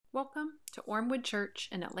Welcome to Ormwood Church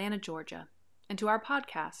in Atlanta, Georgia, and to our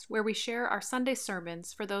podcast where we share our Sunday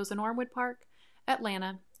sermons for those in Ormwood Park,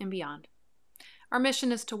 Atlanta, and beyond. Our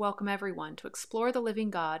mission is to welcome everyone to explore the living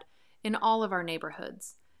God in all of our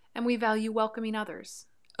neighborhoods, and we value welcoming others,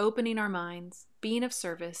 opening our minds, being of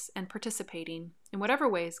service, and participating in whatever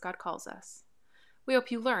ways God calls us. We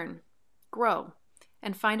hope you learn, grow,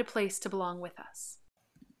 and find a place to belong with us.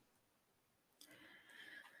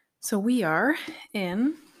 So we are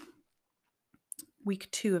in week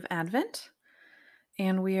 2 of Advent,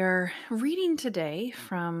 and we are reading today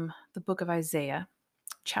from the book of Isaiah,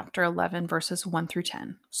 chapter 11, verses 1 through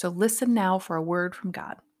 10. So listen now for a word from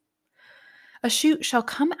God. A shoot shall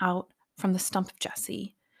come out from the stump of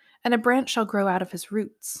Jesse, and a branch shall grow out of his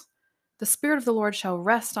roots. The Spirit of the Lord shall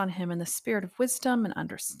rest on him, and the spirit of wisdom and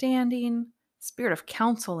understanding, the spirit of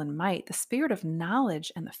counsel and might, the spirit of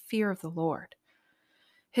knowledge and the fear of the Lord.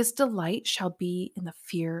 His delight shall be in the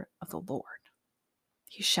fear of the Lord.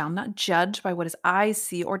 He shall not judge by what his eyes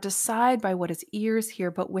see or decide by what his ears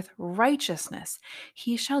hear, but with righteousness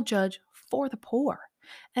he shall judge for the poor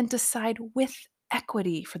and decide with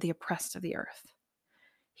equity for the oppressed of the earth.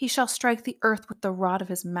 He shall strike the earth with the rod of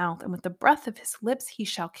his mouth, and with the breath of his lips he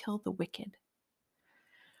shall kill the wicked.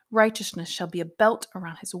 Righteousness shall be a belt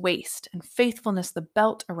around his waist, and faithfulness the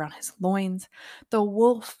belt around his loins. The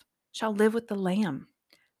wolf shall live with the lamb.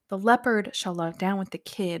 The leopard shall lie down with the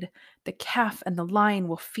kid, the calf and the lion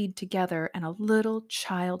will feed together, and a little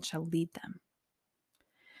child shall lead them.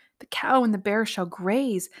 The cow and the bear shall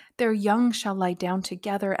graze, their young shall lie down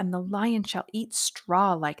together, and the lion shall eat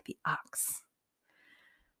straw like the ox.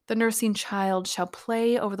 The nursing child shall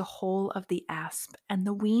play over the hole of the asp, and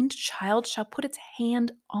the weaned child shall put its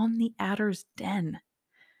hand on the adder's den,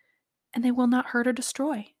 and they will not hurt or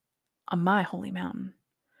destroy on my holy mountain.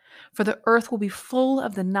 For the earth will be full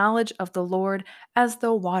of the knowledge of the Lord as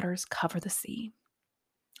the waters cover the sea.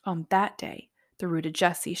 On that day, the root of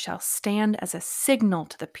Jesse shall stand as a signal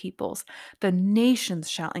to the peoples. The nations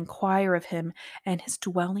shall inquire of him, and his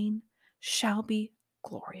dwelling shall be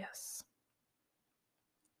glorious.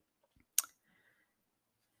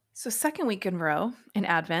 So, second week in a row in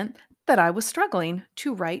Advent that I was struggling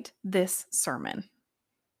to write this sermon.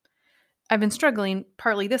 I've been struggling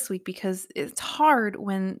partly this week because it's hard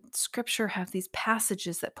when scripture have these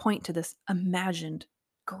passages that point to this imagined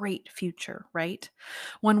great future, right?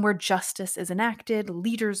 One where justice is enacted,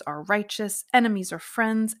 leaders are righteous, enemies are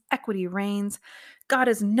friends, equity reigns. God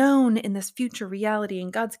is known in this future reality,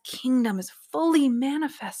 and God's kingdom is fully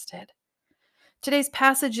manifested. Today's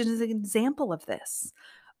passage is an example of this.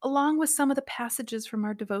 Along with some of the passages from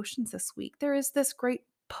our devotions this week, there is this great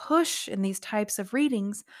push in these types of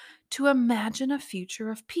readings to imagine a future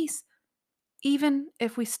of peace, even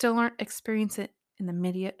if we still aren't experiencing it in the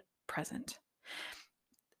immediate present.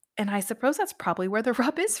 And I suppose that's probably where the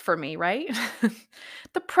rub is for me, right?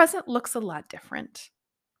 The present looks a lot different.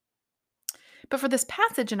 But for this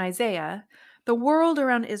passage in Isaiah, the world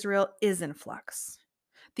around Israel is in flux.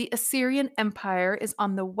 The Assyrian Empire is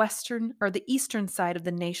on the western or the eastern side of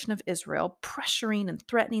the nation of Israel, pressuring and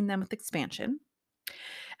threatening them with expansion.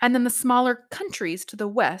 And then the smaller countries to the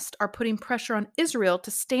west are putting pressure on Israel to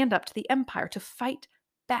stand up to the empire, to fight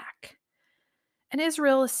back. And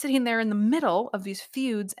Israel is sitting there in the middle of these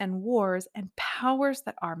feuds and wars and powers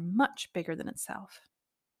that are much bigger than itself.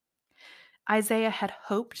 Isaiah had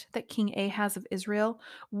hoped that King Ahaz of Israel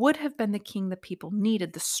would have been the king the people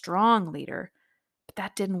needed, the strong leader, but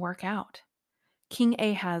that didn't work out. King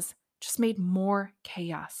Ahaz just made more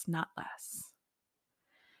chaos, not less.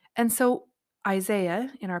 And so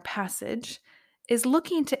Isaiah, in our passage, is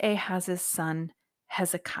looking to Ahaz's son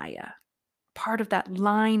Hezekiah, part of that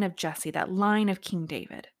line of Jesse, that line of King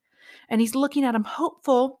David. And he's looking at him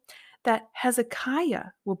hopeful that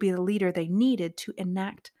Hezekiah will be the leader they needed to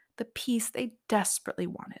enact the peace they desperately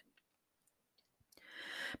wanted.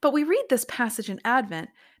 But we read this passage in Advent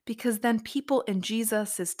because then people in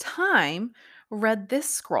Jesus' time read this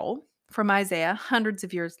scroll from Isaiah hundreds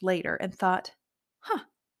of years later and thought,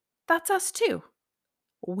 that's us too.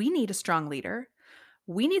 We need a strong leader.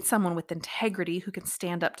 We need someone with integrity who can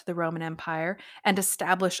stand up to the Roman Empire and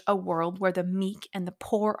establish a world where the meek and the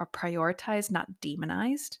poor are prioritized, not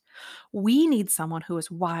demonized. We need someone who is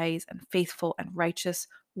wise and faithful and righteous.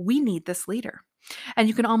 We need this leader. And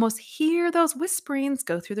you can almost hear those whisperings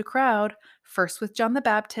go through the crowd, first with John the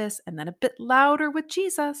Baptist and then a bit louder with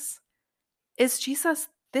Jesus. Is Jesus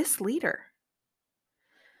this leader?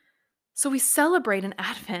 So we celebrate in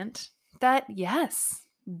Advent that, yes,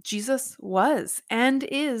 Jesus was and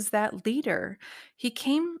is that leader. He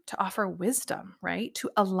came to offer wisdom, right?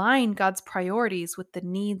 To align God's priorities with the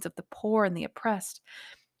needs of the poor and the oppressed.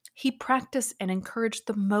 He practiced and encouraged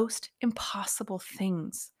the most impossible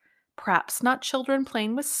things. Perhaps not children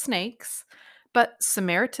playing with snakes, but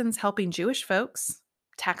Samaritans helping Jewish folks,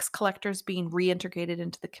 tax collectors being reintegrated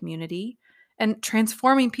into the community, and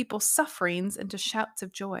transforming people's sufferings into shouts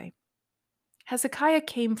of joy. Hezekiah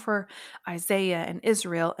came for Isaiah and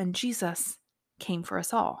Israel, and Jesus came for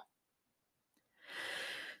us all.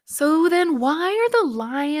 So then, why are the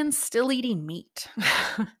lions still eating meat?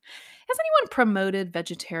 Has anyone promoted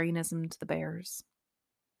vegetarianism to the bears?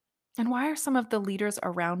 And why are some of the leaders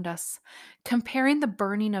around us comparing the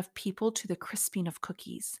burning of people to the crisping of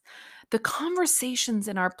cookies? The conversations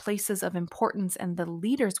in our places of importance and the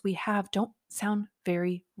leaders we have don't sound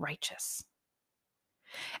very righteous.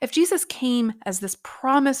 If Jesus came as this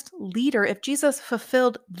promised leader, if Jesus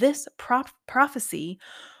fulfilled this prophecy,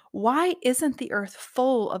 why isn't the earth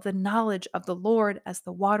full of the knowledge of the Lord as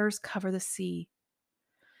the waters cover the sea?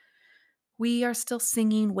 We are still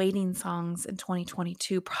singing waiting songs in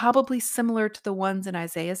 2022, probably similar to the ones in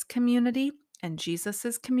Isaiah's community and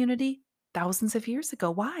Jesus's community thousands of years ago.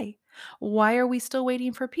 Why? Why are we still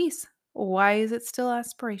waiting for peace? Why is it still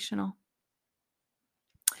aspirational?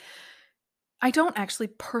 I don't actually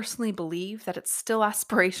personally believe that it's still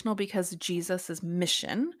aspirational because Jesus'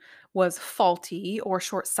 mission was faulty or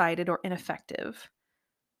short sighted or ineffective.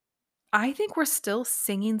 I think we're still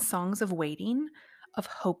singing songs of waiting, of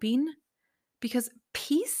hoping, because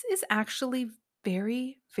peace is actually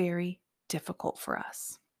very, very difficult for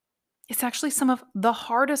us. It's actually some of the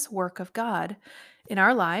hardest work of God in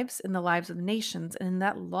our lives, in the lives of the nations, and in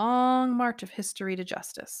that long march of history to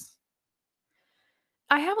justice.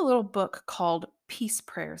 I have a little book called Peace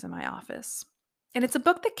Prayers in my office. And it's a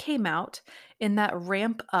book that came out in that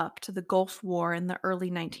ramp up to the Gulf War in the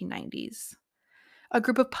early 1990s. A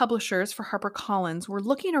group of publishers for HarperCollins were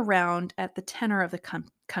looking around at the tenor of the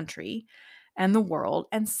country and the world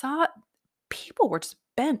and saw people were just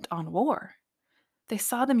bent on war. They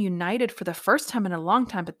saw them united for the first time in a long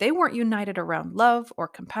time, but they weren't united around love or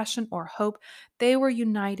compassion or hope. They were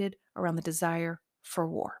united around the desire for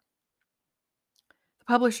war. The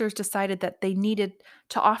publishers decided that they needed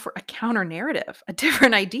to offer a counter narrative, a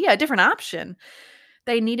different idea, a different option.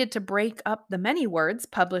 They needed to break up the many words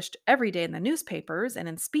published every day in the newspapers and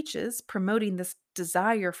in speeches promoting this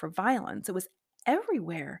desire for violence. It was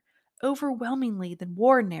everywhere, overwhelmingly the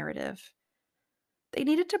war narrative. They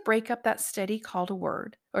needed to break up that steady call to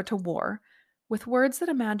word or to war with words that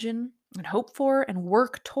imagine and hope for and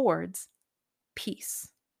work towards peace.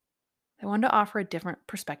 They wanted to offer a different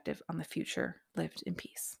perspective on the future lived in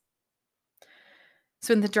peace.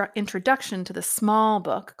 So, in the introduction to the small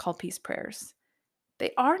book called Peace Prayers,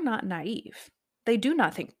 they are not naive. They do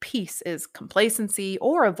not think peace is complacency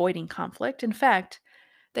or avoiding conflict. In fact,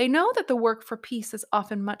 they know that the work for peace is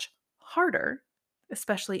often much harder,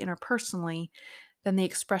 especially interpersonally, than the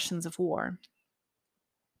expressions of war.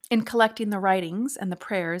 In collecting the writings and the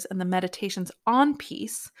prayers and the meditations on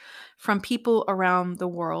peace from people around the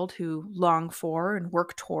world who long for and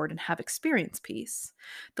work toward and have experienced peace,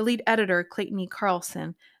 the lead editor, Clayton E.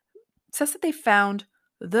 Carlson, says that they found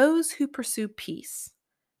those who pursue peace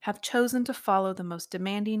have chosen to follow the most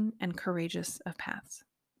demanding and courageous of paths.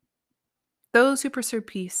 Those who pursue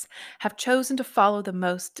peace have chosen to follow the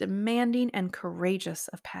most demanding and courageous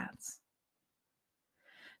of paths.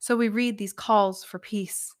 So we read these calls for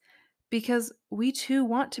peace because we too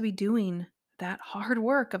want to be doing that hard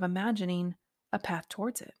work of imagining a path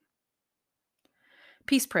towards it.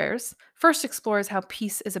 Peace Prayers first explores how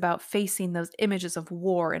peace is about facing those images of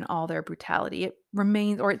war in all their brutality.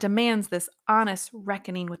 It demands this honest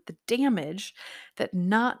reckoning with the damage that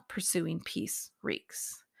not pursuing peace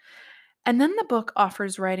wreaks. And then the book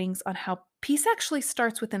offers writings on how peace actually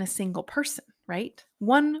starts within a single person, right?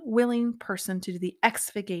 One willing person to do the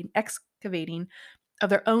excavating of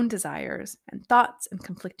their own desires and thoughts and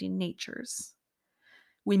conflicting natures.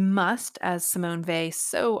 We must, as Simone Weil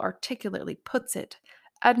so articulately puts it,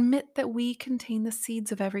 admit that we contain the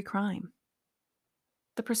seeds of every crime.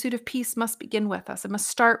 The pursuit of peace must begin with us. It must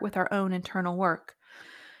start with our own internal work.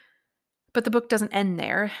 But the book doesn't end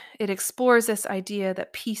there. It explores this idea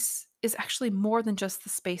that peace is actually more than just the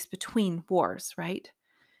space between wars, right?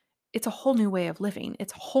 It's a whole new way of living.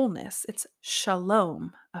 It's wholeness. It's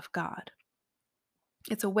shalom of God.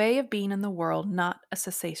 It's a way of being in the world, not a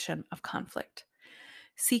cessation of conflict.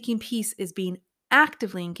 Seeking peace is being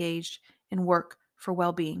actively engaged in work for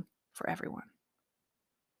well-being for everyone.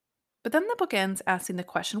 But then the book ends asking the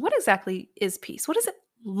question, what exactly is peace? What does it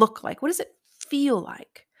look like? What does it feel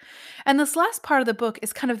like? And this last part of the book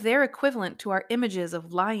is kind of their equivalent to our images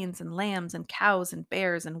of lions and lambs and cows and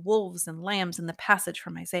bears and wolves and lambs in the passage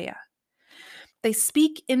from Isaiah. They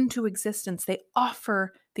speak into existence. They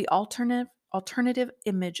offer the alternative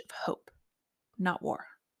image of hope, not war.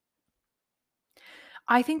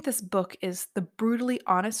 I think this book is the brutally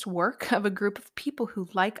honest work of a group of people who,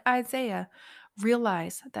 like Isaiah,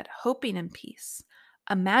 realize that hoping in peace,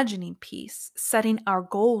 imagining peace, setting our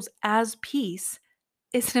goals as peace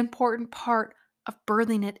is an important part of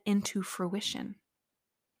birthing it into fruition.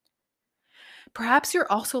 Perhaps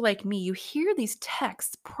you're also like me. You hear these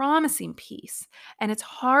texts promising peace, and it's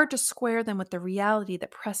hard to square them with the reality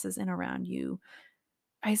that presses in around you.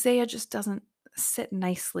 Isaiah just doesn't sit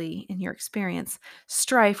nicely in your experience.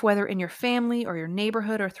 Strife, whether in your family or your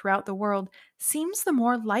neighborhood or throughout the world, seems the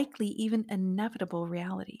more likely, even inevitable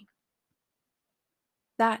reality.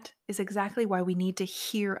 That is exactly why we need to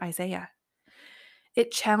hear Isaiah.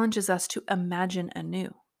 It challenges us to imagine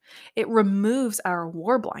anew. It removes our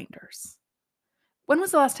war blinders. When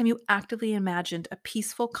was the last time you actively imagined a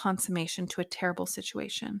peaceful consummation to a terrible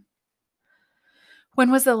situation? When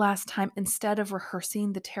was the last time, instead of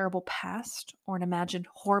rehearsing the terrible past or an imagined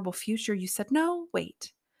horrible future, you said, no,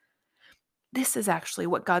 wait, this is actually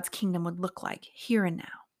what God's kingdom would look like here and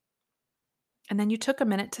now? And then you took a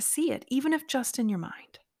minute to see it, even if just in your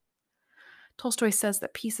mind. Tolstoy says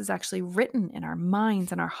that peace is actually written in our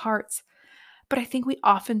minds and our hearts, but I think we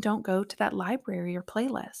often don't go to that library or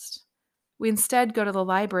playlist. We instead go to the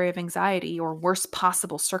library of anxiety or worst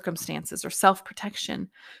possible circumstances or self protection.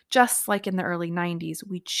 Just like in the early 90s,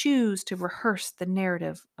 we choose to rehearse the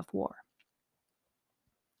narrative of war.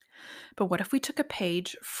 But what if we took a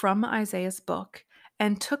page from Isaiah's book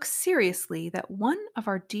and took seriously that one of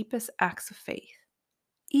our deepest acts of faith,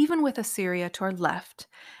 even with Assyria to our left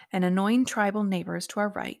and annoying tribal neighbors to our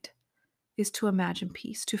right, is to imagine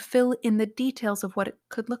peace, to fill in the details of what it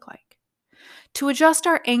could look like, to adjust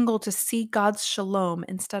our angle to see God's shalom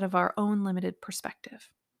instead of our own limited perspective.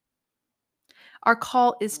 Our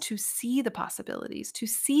call is to see the possibilities, to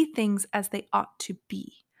see things as they ought to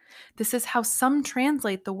be. This is how some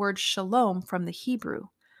translate the word shalom from the Hebrew,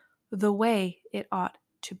 the way it ought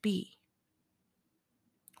to be.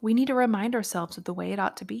 We need to remind ourselves of the way it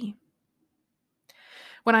ought to be.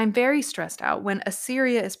 When I'm very stressed out, when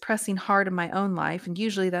Assyria is pressing hard in my own life, and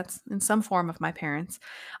usually that's in some form of my parents,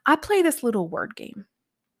 I play this little word game.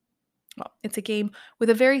 Well, it's a game with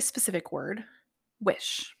a very specific word,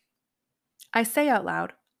 wish. I say out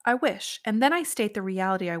loud, I wish, and then I state the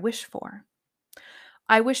reality I wish for.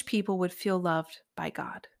 I wish people would feel loved by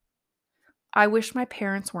God. I wish my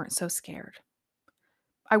parents weren't so scared.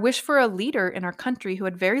 I wish for a leader in our country who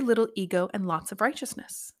had very little ego and lots of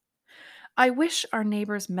righteousness. I wish our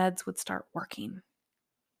neighbor's meds would start working.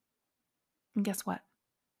 And guess what?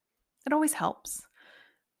 It always helps.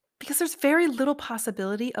 Because there's very little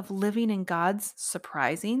possibility of living in God's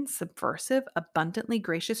surprising, subversive, abundantly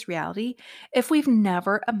gracious reality if we've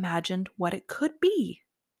never imagined what it could be.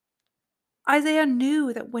 Isaiah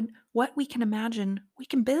knew that when what we can imagine, we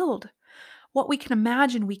can build. What we can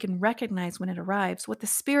imagine, we can recognize when it arrives. What the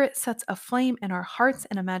Spirit sets aflame in our hearts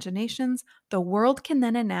and imaginations, the world can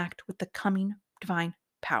then enact with the coming divine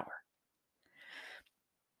power.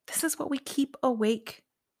 This is what we keep awake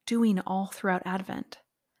doing all throughout Advent,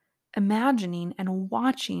 imagining and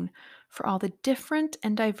watching for all the different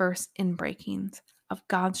and diverse inbreakings of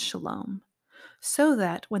God's shalom, so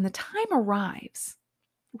that when the time arrives,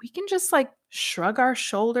 we can just shrug our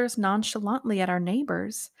shoulders nonchalantly at our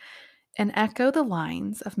neighbors and echo the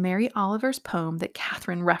lines of Mary Oliver's poem that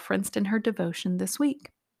Catherine referenced in her devotion this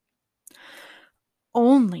week.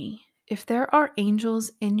 Only if there are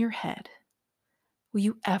angels in your head will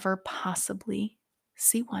you ever possibly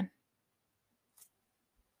see one.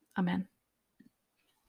 Amen.